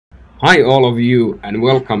Hi all of you and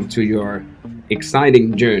welcome to your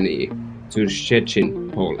exciting journey to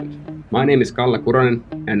Szczecin, Poland. My name is Kalle Kuronen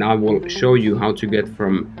and I will show you how to get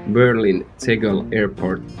from Berlin Tegel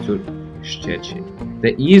Airport to Szczecin.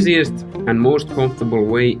 The easiest and most comfortable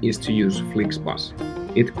way is to use Flixbus.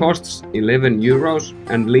 It costs 11 euros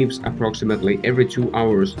and leaves approximately every 2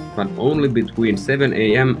 hours, but only between 7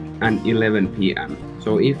 a.m. and 11 p.m.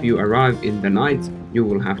 So if you arrive in the night, you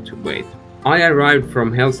will have to wait. I arrived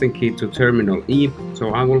from Helsinki to Terminal E, so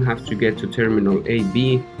I will have to get to Terminal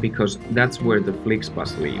AB because that's where the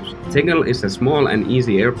Flixbus leaves. Tegel is a small and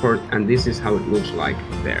easy airport and this is how it looks like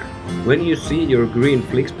there. When you see your green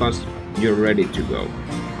Flixbus, you're ready to go.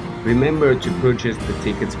 Remember to purchase the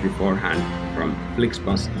tickets beforehand from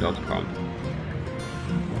flixbus.com.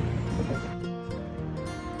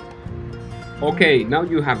 Okay, now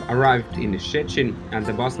you have arrived in Szczecin and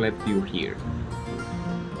the bus left you here.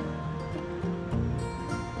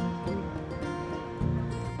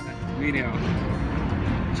 Video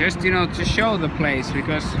just to show the place,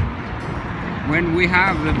 because when we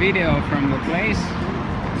have the video from the place,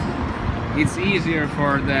 it's easier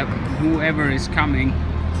for the whoever is coming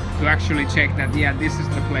to actually check that this is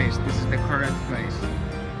the place, this is the correct place.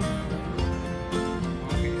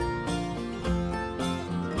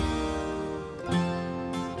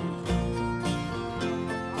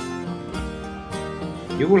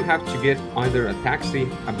 You will have to get either a taxi,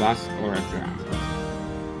 a bus or a tram.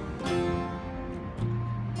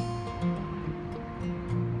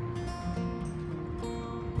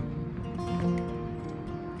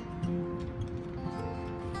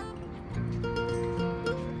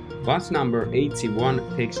 Bus number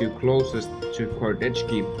 81 takes you closest to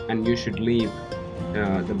Kordecki and you should leave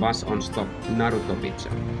the bus on stop Narutovica.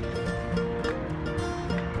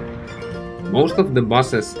 Most of the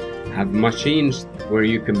buses have machines where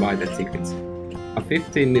you can buy the tickets. A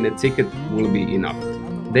 15-minute ticket will be enough.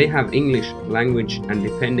 They have English language and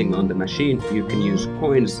depending on the machine you can use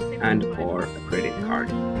coins and or a credit card.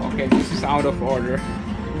 Okay, this is out of order.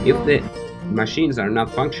 If the machines are not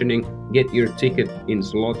functioning, get your ticket in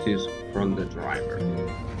zlotys from the driver.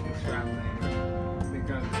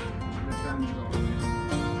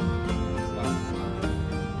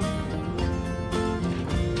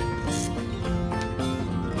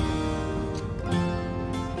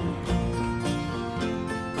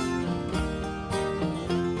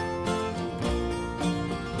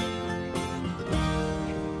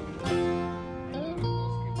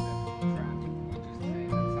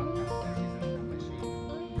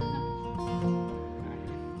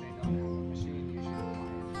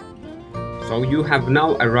 So you have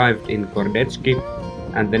now arrived in Kordecki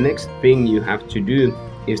and the next thing you have to do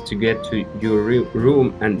is to get to your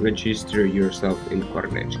room and register yourself in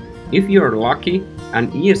Kordecki. If you're lucky,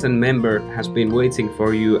 an ESN member has been waiting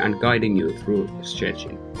for you and guiding you through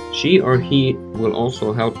Szczecin. She or he will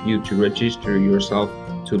also help you to register yourself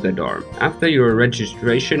to the dorm. After your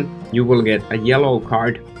registration, you will get a yellow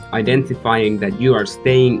card identifying that you are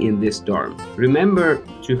staying in this dorm. Remember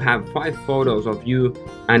to have 5 photos of you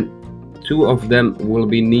and 2 of them will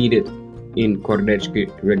be needed in Kordecki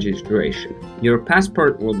registration. Your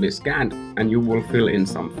passport will be scanned and you will fill in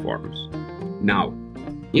some forms. Now,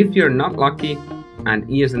 if you're not lucky and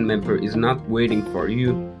ESN member is not waiting for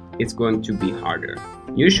you, it's going to be harder.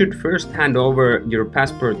 You should first hand over your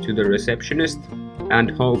passport to the receptionist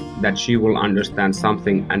and hope that she will understand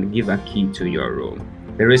something and give a key to your room.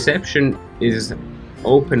 The reception is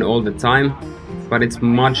open all the time, but it's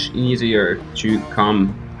much easier to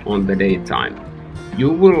come on the daytime. You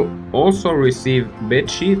will also receive bed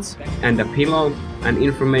sheets and a pillow and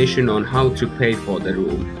information on how to pay for the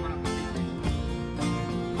room.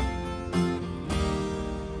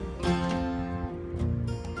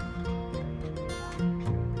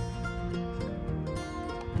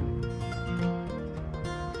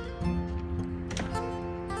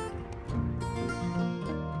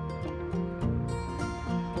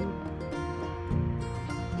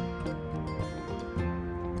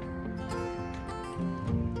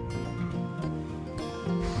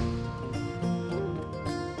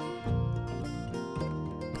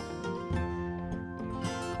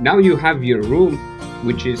 Now you have your room,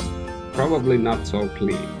 which is probably not so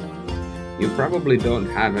clean. You probably don't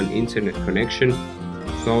have an internet connection,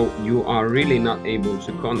 so you are really not able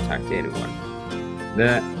to contact anyone.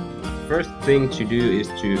 The first thing to do is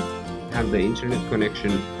to have the internet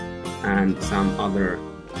connection and some other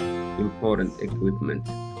important equipment.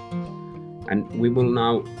 And we will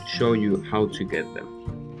now show you how to get them.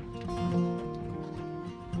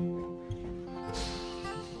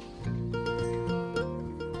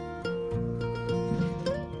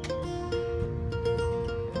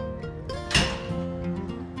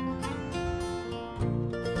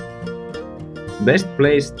 Best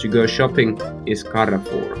place to go shopping is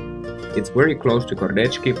Carrefour. It's very close to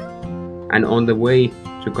Kordecki, and on the way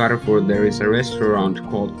to Carrefour there is a restaurant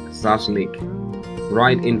called Zaslik,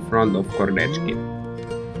 right in front of Kordecki.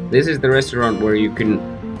 This is the restaurant where you can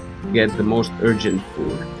get the most urgent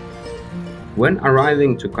food. When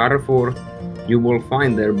arriving to Carrefour, you will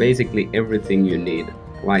find there basically everything you need,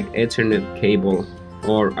 like Ethernet cable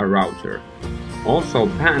or a router. Also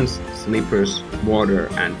pants, slippers, water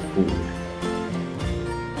and food.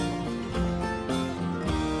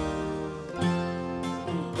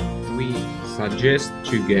 We suggest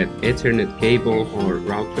to get Ethernet cable or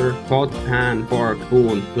router, pot, pan, fork,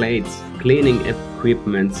 spoon, plates, cleaning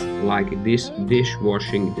equipment like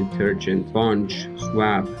dishwashing detergent, sponge,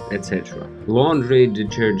 swab, etc. Laundry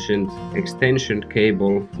detergent, extension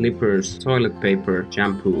cable, clippers, toilet paper,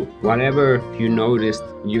 shampoo, whatever you noticed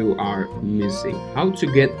you are missing. How to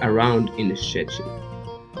get around in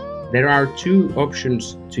Szczecin? There are two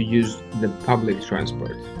options to use the public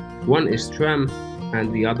transport. One is tram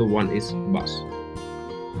and the other one is bus.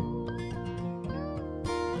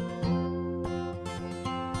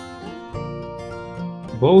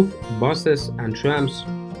 Both buses and trams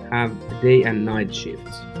have day and night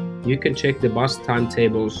shifts. You can check the bus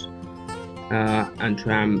timetables and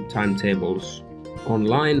tram timetables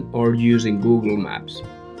online or using Google Maps.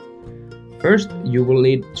 First, you will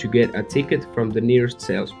need to get a ticket from the nearest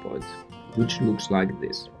sales point, which looks like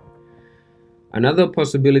this. Another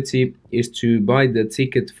possibility is to buy the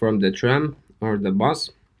ticket from the tram or the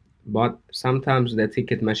bus, but sometimes the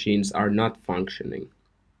ticket machines are not functioning.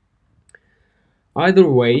 Either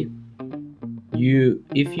way,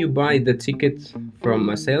 if you buy the ticket from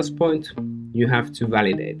a sales point, you have to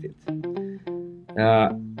validate it.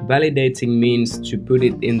 Validating means to put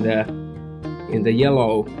it in the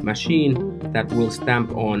yellow machine that will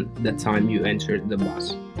stamp on the time you entered the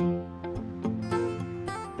bus.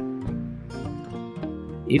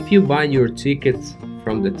 If you buy your ticket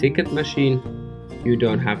from the ticket machine, you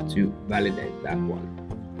don't have to validate that one.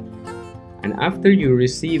 And after you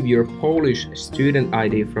receive your Polish student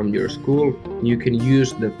ID from your school, you can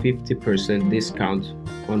use the 50% discount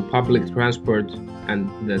on public transport and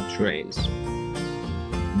the trains.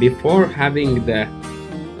 Before having the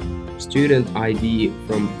student ID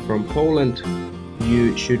from Poland,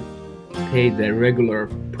 you should pay the regular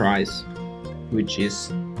price, which is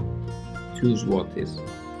 2 zlotys.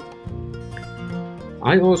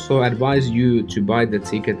 I also advise you to buy the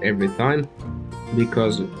ticket every time,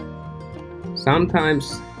 because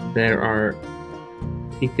sometimes there are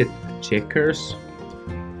ticket checkers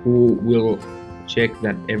who will check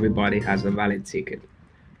that everybody has a valid ticket.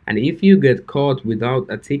 And if you get caught without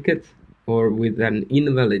a ticket or with an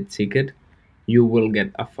invalid ticket, you will get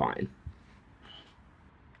a fine.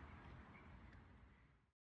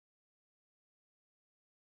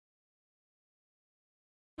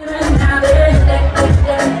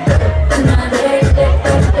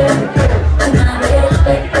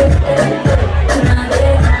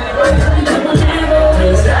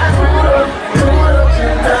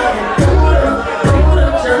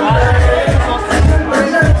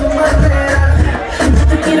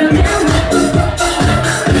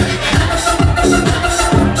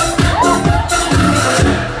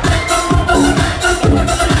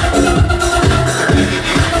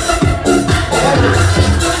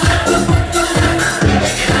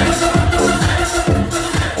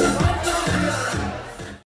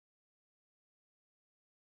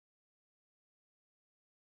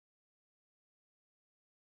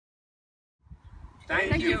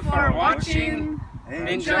 Thank you for watching.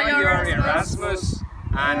 Enjoy your Erasmus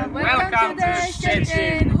and welcome to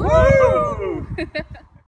Szczecin. Woo!